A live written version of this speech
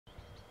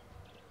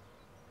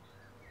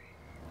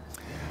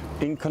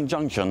In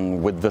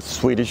conjunction with the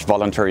Swedish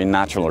Voluntary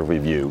National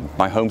Review,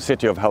 my home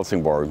city of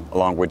Helsingborg,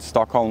 along with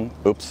Stockholm,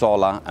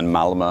 Uppsala and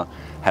Malmö,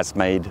 has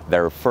made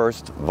their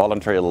first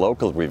voluntary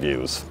local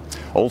reviews.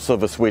 Also,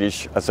 the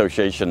Swedish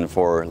Association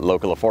for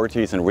Local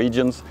Authorities and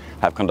Regions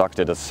have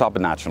conducted a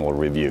sub-national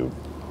review.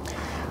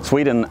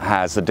 Sweden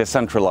has a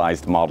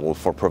decentralized model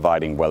for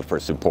providing welfare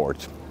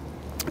support,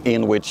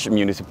 in which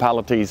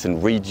municipalities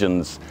and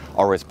regions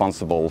are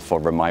responsible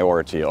for the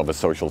majority of the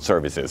social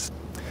services.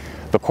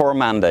 The core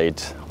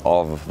mandate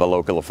of the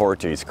local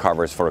authorities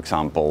covers, for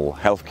example,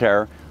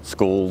 healthcare,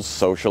 schools,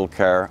 social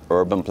care,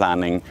 urban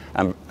planning,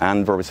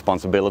 and the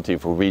responsibility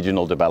for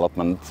regional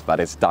development that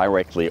is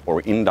directly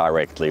or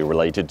indirectly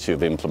related to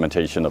the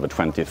implementation of a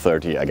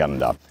 2030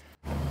 agenda.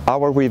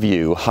 Our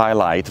review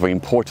highlights the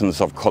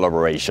importance of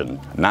collaboration,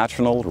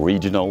 national,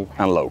 regional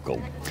and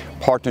local.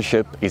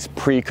 Partnership is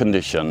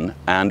precondition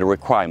and a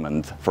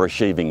requirement for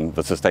achieving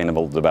the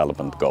Sustainable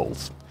Development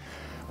Goals.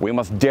 We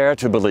must dare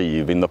to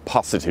believe in the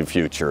positive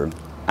future,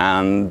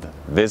 and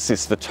this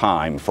is the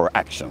time for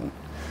action.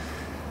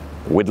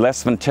 With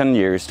less than 10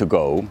 years to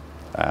go,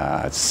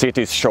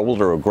 cities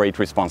shoulder a great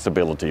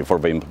responsibility for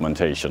the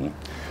implementation.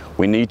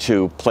 We need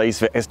to place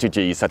the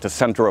SDGs at the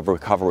center of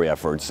recovery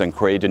efforts and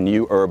create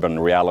new urban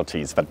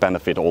realities that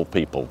benefit all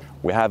people.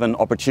 We have an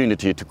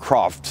opportunity to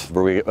craft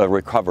a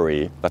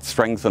recovery that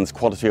strengthens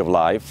quality of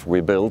life,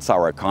 rebuilds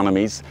our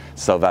economies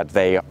so that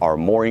they are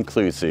more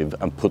inclusive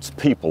and puts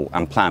people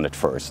and planet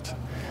first.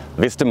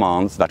 This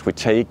demands that we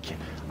take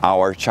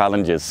our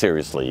challenges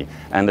seriously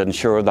and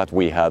ensure that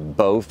we have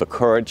both the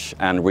courage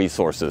and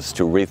resources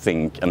to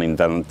rethink and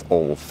invent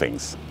all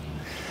things.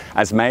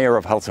 As Mayor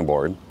of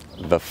Helsingborg,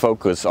 the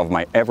focus of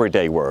my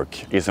everyday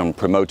work is on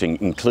promoting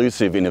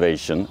inclusive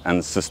innovation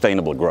and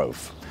sustainable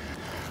growth.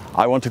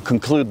 I want to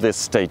conclude this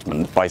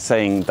statement by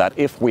saying that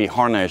if we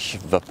harness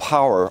the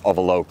power of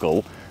a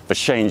local, the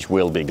change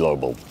will be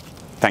global.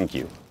 Thank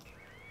you.